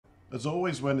As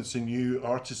always, when it's a new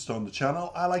artist on the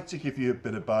channel, I like to give you a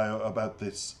bit of bio about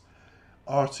this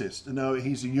artist. Now,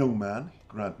 he's a young man,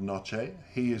 Grant Knoche.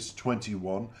 He is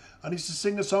 21 and he's a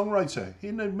singer-songwriter.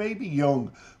 He may be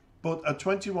young, but at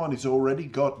 21 he's already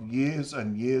got years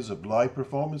and years of live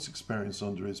performance experience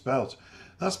under his belt.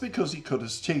 That's because he cut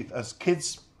his teeth as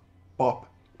Kids Bop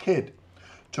Kid,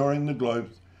 touring the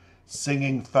globe,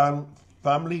 singing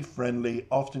family-friendly,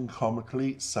 often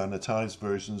comically sanitized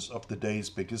versions of the day's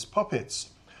biggest pop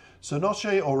hits. So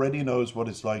Knoche already knows what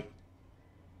it's like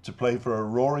to play for a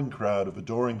roaring crowd of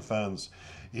adoring fans,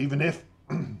 even if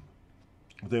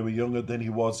they were younger than he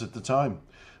was at the time.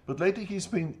 But lately he's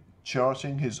been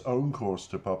charting his own course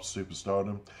to pop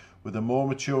superstardom with a more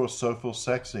mature, soulful,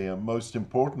 sexy, and most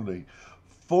importantly,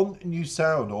 fun new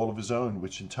sound all of his own,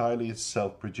 which entirely is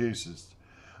self-produced.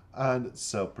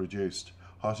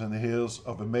 Hot on the heels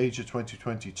of a major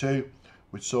 2022,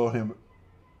 which saw him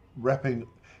repping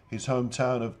his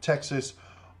hometown of Texas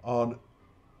on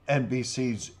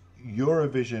NBC's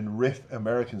Eurovision Riff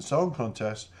American Song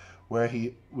Contest, where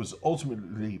he was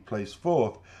ultimately placed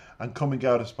fourth, and coming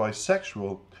out as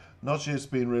bisexual. Knoche has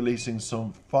been releasing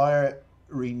some fiery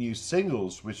new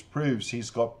singles, which proves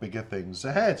he's got bigger things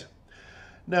ahead.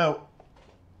 Now,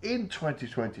 in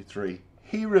 2023,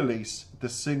 he released the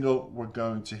single we're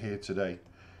going to hear today.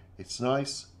 It's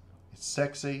nice, it's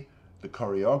sexy, the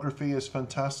choreography is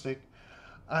fantastic,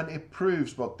 and it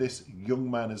proves what this young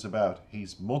man is about.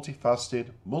 He's multifaceted,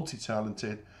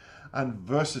 multi-talented, and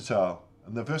versatile.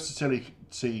 And the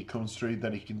versatility comes through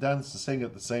that he can dance and sing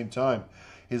at the same time.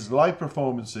 His live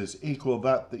performances equal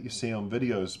that you see on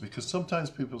videos, because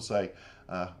sometimes people say,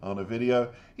 on a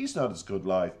video, he's not as good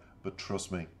live, but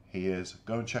trust me, he is.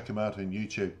 Go and check him out on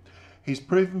YouTube. He's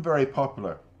proven very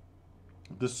popular.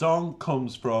 The song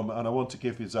comes from, and I want to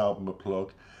give his album a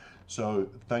plug, so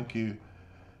thank you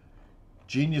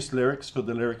Genius Lyrics for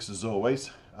the lyrics as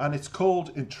always, and it's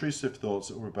called Intrusive Thoughts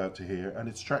that we're about to hear, and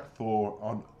it's track 4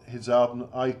 on his album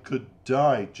I Could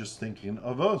Die Just Thinking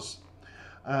of Us,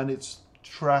 and it's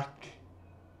track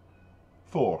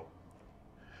 4,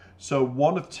 so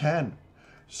 1 of 10.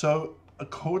 So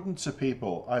according to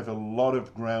people, I have a lot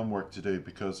of groundwork to do,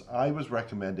 because I was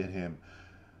recommending him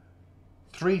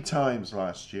 3 times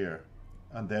last year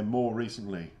and then more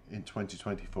recently in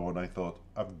 2024, and I thought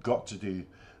I've got to do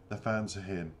the fans of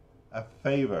him a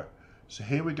favor. So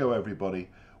here we go, everybody.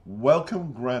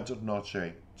 Welcome Grant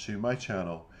Knoche to my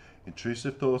channel.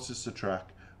 Intrusive Thoughts is the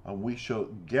track, and we shall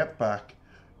get back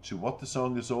to what the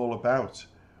song is all about.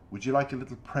 Would you like a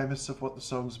little premise of what the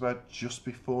song's about just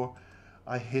before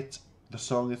I hit the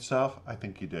song itself? I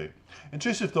think you do.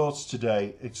 Intrusive Thoughts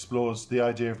today explores the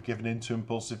idea of giving in to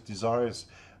impulsive desires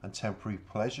and temporary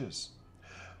pleasures.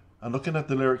 And looking at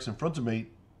the lyrics in front of me,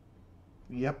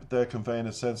 yep, they're conveying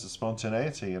a sense of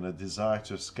spontaneity and a desire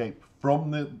to escape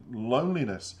from the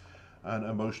loneliness and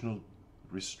emotional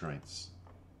restraints.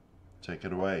 Take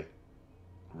it away,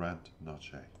 Grant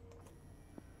Knoche.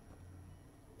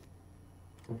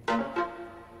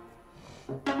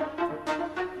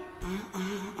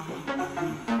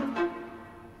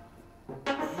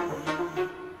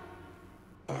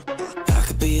 I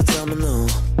could be a domino,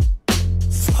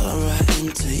 fall right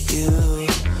into you.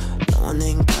 No one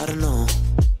ain't gotta know.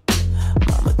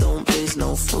 Mama don't raise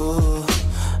no fool.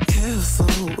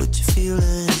 Careful with your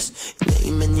feelings. Your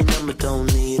name and your number don't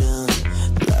need them.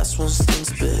 The last one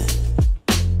stinks bit.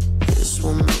 This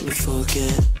one make me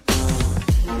forget.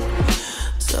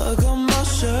 Tug on my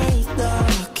shirt, now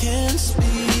I can't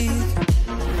speak.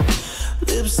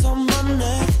 Lips on my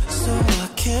neck, so I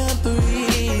can't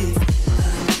breathe.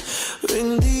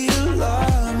 Ring the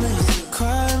alarm, it's a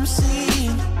crime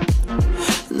scene.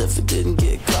 And if it didn't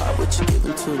get caught, what you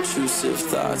giving to intrusive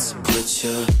thoughts? Put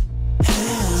your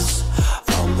hands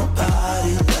on my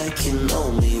body like you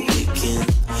know me. We can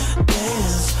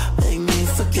dance, make me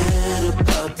forget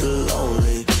about the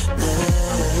loneliness.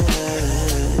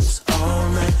 All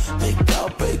night, make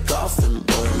out, break off in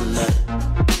one night.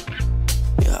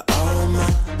 Yeah, all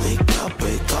night, make out,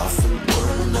 break off in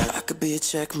one night. I could be a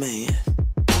checkmate.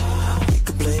 We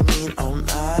could play mean all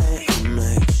night. I'm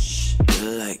like, shh,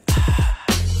 you're like,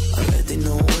 already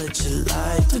know what you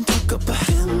like. Don't talk about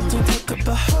him, don't talk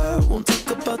about her. Won't talk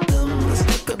about them, let's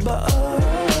talk about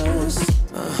us.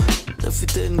 If we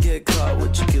didn't get caught,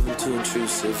 what you giving to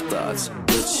intrusive thoughts?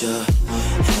 Put your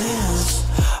hands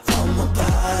on my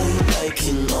body like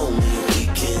you know me. We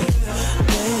can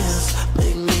dance,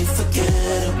 make me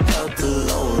forget about the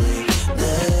loneliness.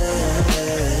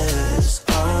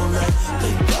 All night,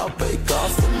 make out, break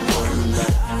off in one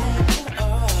night.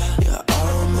 Yeah,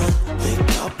 all night, make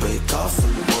out, break off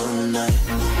in one night.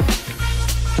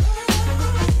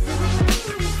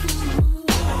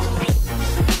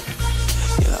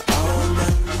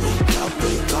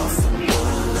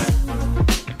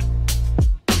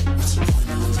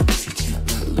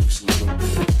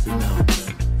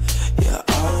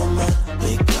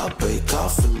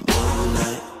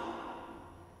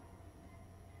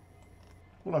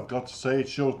 Well, I've got to say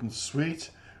it's short and sweet.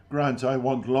 Grant, I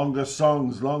want longer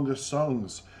songs, longer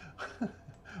songs.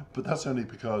 But that's only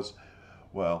because,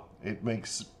 well, it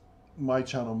makes my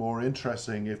channel more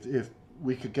interesting if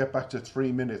we could get back to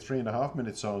 3-minute,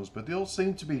 3.5-minute songs, but they all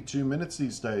seem to be 2 minutes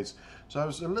these days. So I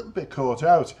was a little bit caught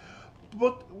out.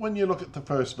 But when you look at the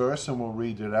first verse, and we'll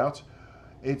read it out,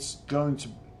 it's going to,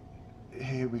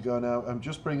 here we go now, I'm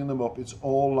just bringing them up. It's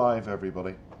all live,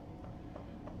 everybody.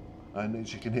 And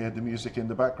as you can hear the music in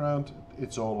the background,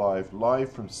 it's all live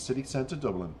from City Centre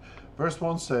Dublin. Verse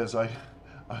 1 says, I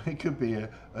could be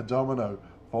a domino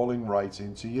falling right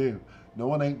into you. No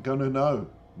one ain't gonna know.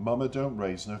 Mama, don't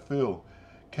raise no fool.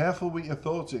 Careful with your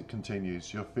thoughts, it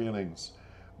continues, your feelings.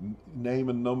 Name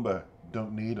and number,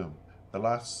 don't need them. The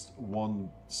last one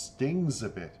stings a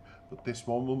bit, but this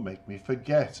one will make me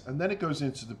forget. And then it goes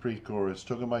into the pre-chorus,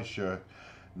 tugging my shirt.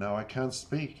 Now I can't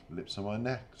speak, lips on my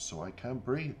neck, so I can't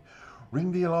breathe.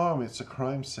 Ring the alarm, it's a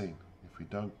crime scene. If we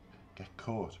don't get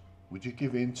caught, would you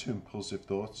give in to impulsive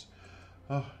thoughts?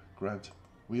 Oh, Grant,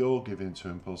 we all give in to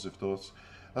impulsive thoughts.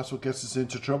 That's what gets us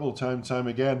into trouble time and time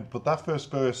again. But that first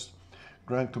verse,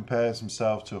 Grant compares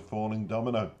himself to a falling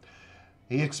domino.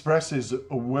 He expresses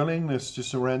a willingness to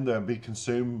surrender and be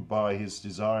consumed by his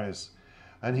desires.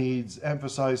 And he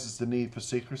emphasizes the need for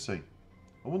secrecy.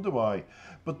 I wonder why.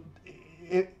 But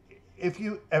if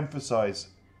you emphasize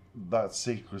that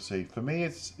secrecy, for me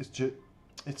it's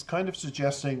kind of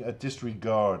suggesting a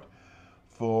disregard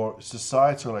for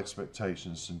societal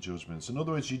expectations and judgments. In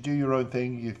other words, you do your own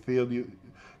thing, you feel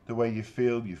the way you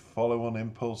feel, you follow on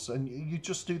impulse, and you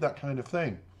just do that kind of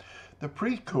thing. The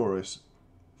pre-chorus,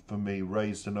 for me,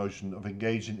 raised the notion of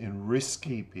engaging in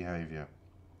risky behaviour.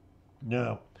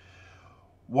 Now,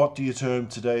 what do you term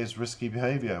today as risky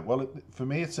behaviour? Well, for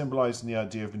me, it's symbolising the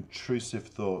idea of intrusive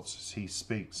thoughts as he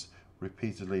speaks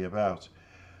repeatedly about.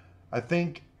 I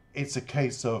think it's a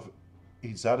case of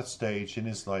he's at a stage in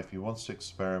his life, he wants to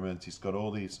experiment, he's got all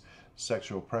these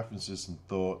sexual preferences and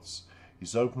thoughts,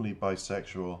 he's openly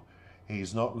bisexual,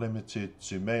 he's not limited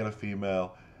to male or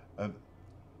female,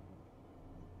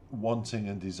 wanting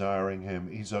and desiring him,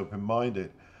 he's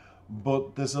open-minded.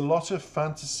 But there's a lot of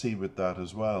fantasy with that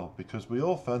as well, because we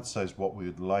all fantasize what we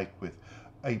would like with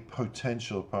a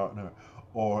potential partner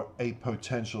or a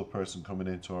potential person coming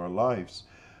into our lives.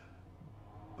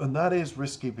 And that is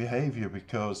risky behavior,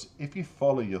 because if you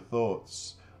follow your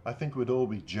thoughts, I think we'd all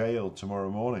be jailed tomorrow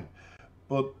morning.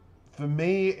 But for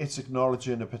me, it's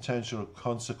acknowledging a potential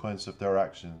consequence of their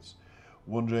actions,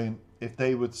 wondering if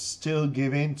they would still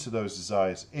give in to those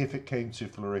desires if it came to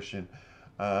fruition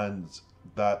and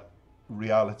that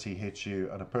reality hit you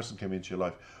and a person came into your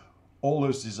life. All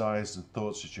those desires and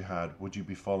thoughts that you had, would you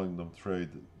be following them through?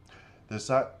 There's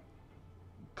that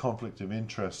conflict of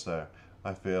interest there,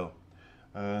 I feel.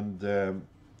 And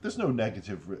there's no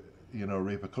negative,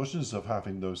 repercussions of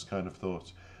having those kind of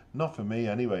thoughts. Not for me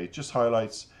anyway. It just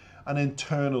highlights an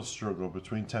internal struggle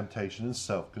between temptation and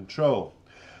self-control.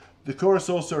 The chorus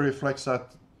also reflects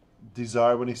that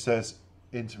desire when he says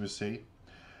intimacy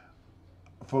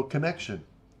for connection.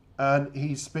 And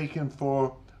he's speaking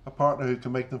for a partner who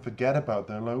can make them forget about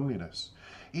their loneliness.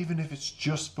 Even if it's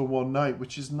just for one night,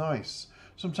 which is nice.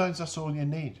 Sometimes that's all you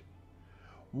need.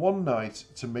 One night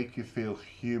to make you feel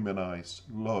humanized,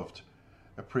 loved,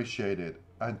 appreciated,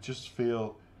 and just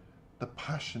feel the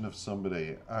passion of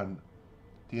somebody and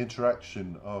the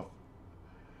interaction of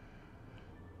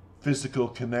physical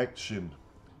connection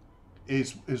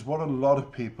is what a lot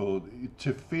of people,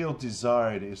 to feel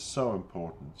desired is so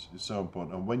important. It's so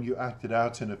important. And when you act it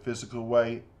out in a physical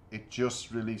way, it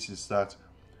just releases that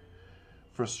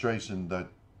frustration that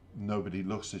nobody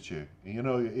looks at you,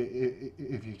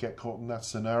 if you get caught in that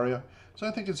scenario. So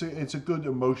I think it's a good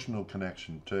emotional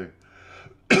connection too.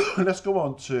 Let's go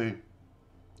on to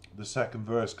the second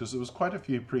verse, because there was quite a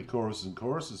few pre-choruses and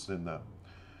choruses in that.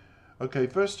 Okay,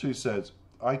 verse 2 says,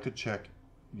 I could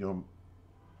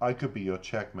be your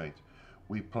checkmate.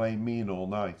 We play mean all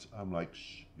night. I'm like,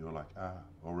 shh. You're like,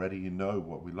 already you know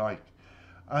what we like.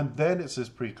 And then it says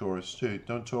pre-chorus too,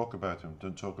 don't talk about him,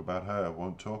 don't talk about her,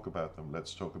 won't talk about them,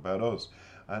 let's talk about us.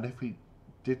 And if we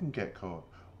didn't get caught,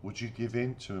 would you give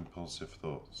in to impulsive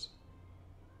thoughts?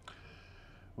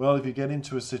 Well, if you get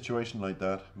into a situation like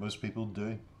that, most people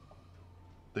do.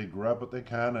 They grab what they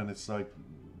can, and it's like,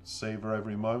 savor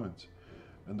every moment.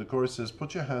 And the chorus says,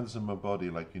 put your hands on my body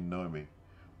like you know me.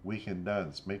 We can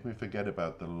dance, make me forget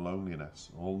about the loneliness.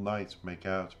 All night, make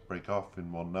out, break off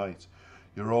in one night.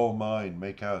 You're all mine,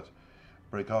 make out,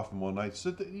 break off in one night.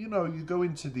 So, you go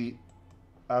into the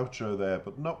outro there,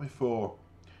 but not before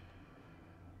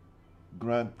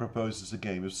Grant proposes a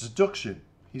game of seduction.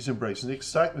 He's embracing the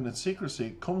excitement and secrecy.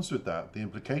 It comes with that. The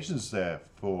implications there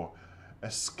for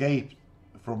escape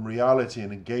from reality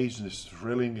and engage in this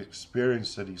thrilling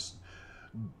experience that he's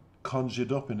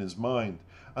conjured up in his mind.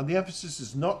 And the emphasis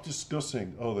is not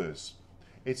discussing others.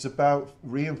 It's about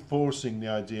reinforcing the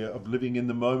idea of living in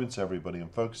the moment, everybody,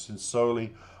 and focusing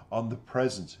solely on the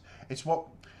present. It's what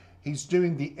he's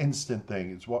doing, the instant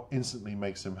thing. It's what instantly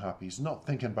makes him happy. He's not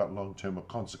thinking about long-term or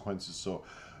consequences or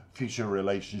future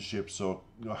relationships or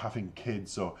having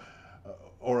kids or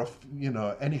you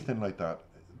know, anything like that.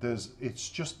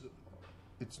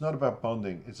 It's not about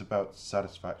bonding. It's about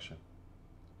satisfaction.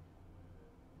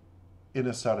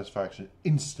 Inner satisfaction,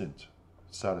 instant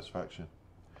satisfaction.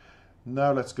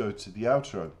 Now let's go to the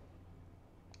outro.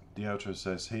 The outro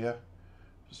says here,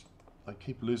 I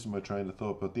keep losing my train of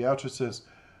thought, but the outro says,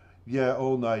 yeah,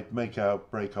 all night, make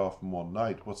out, break off in one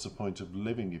night. What's the point of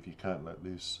living if you can't let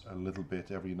loose a little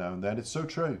bit every now and then? It's so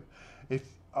true.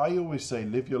 I always say,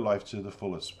 live your life to the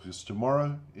fullest, because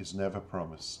tomorrow is never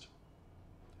promised.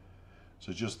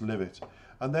 So just live it.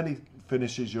 And then he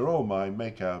finishes, you're all mine,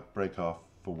 make out, break off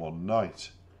for one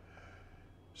night.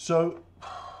 So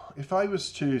if I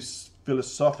was to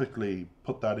philosophically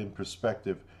put that in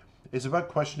perspective, it's about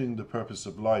questioning the purpose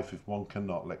of life if one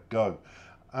cannot let go,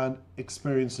 and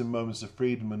experiencing moments of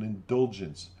freedom and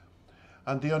indulgence.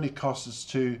 And the only cost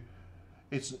is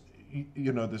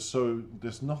you know,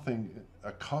 there's nothing,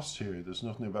 a cost here. There's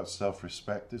nothing about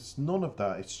self-respect. It's none of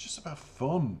that. It's just about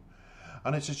fun.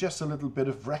 And it's just a little bit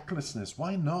of recklessness.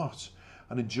 Why not?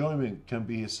 And enjoyment can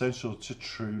be essential to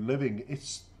true living.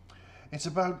 It's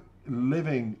about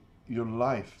living your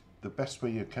life the best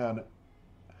way you can,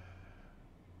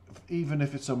 even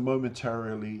if it's a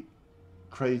momentary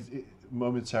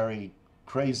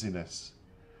craziness.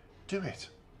 Do it.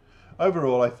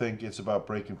 Overall, I think it's about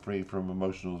breaking free from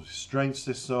emotional restraints,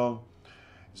 this song.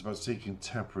 It's about seeking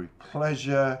temporary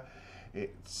pleasure.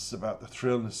 It's about the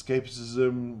thrill and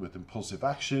escapism with impulsive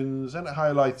actions, and it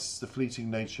highlights the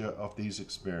fleeting nature of these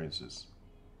experiences.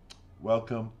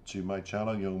 Welcome to my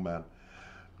channel, young man.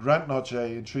 Grant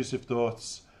Knoche, Intrusive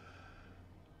Thoughts.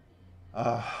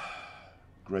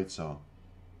 Great song.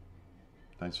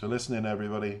 Thanks for listening,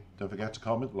 everybody. Don't forget to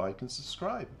comment, like, and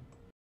subscribe.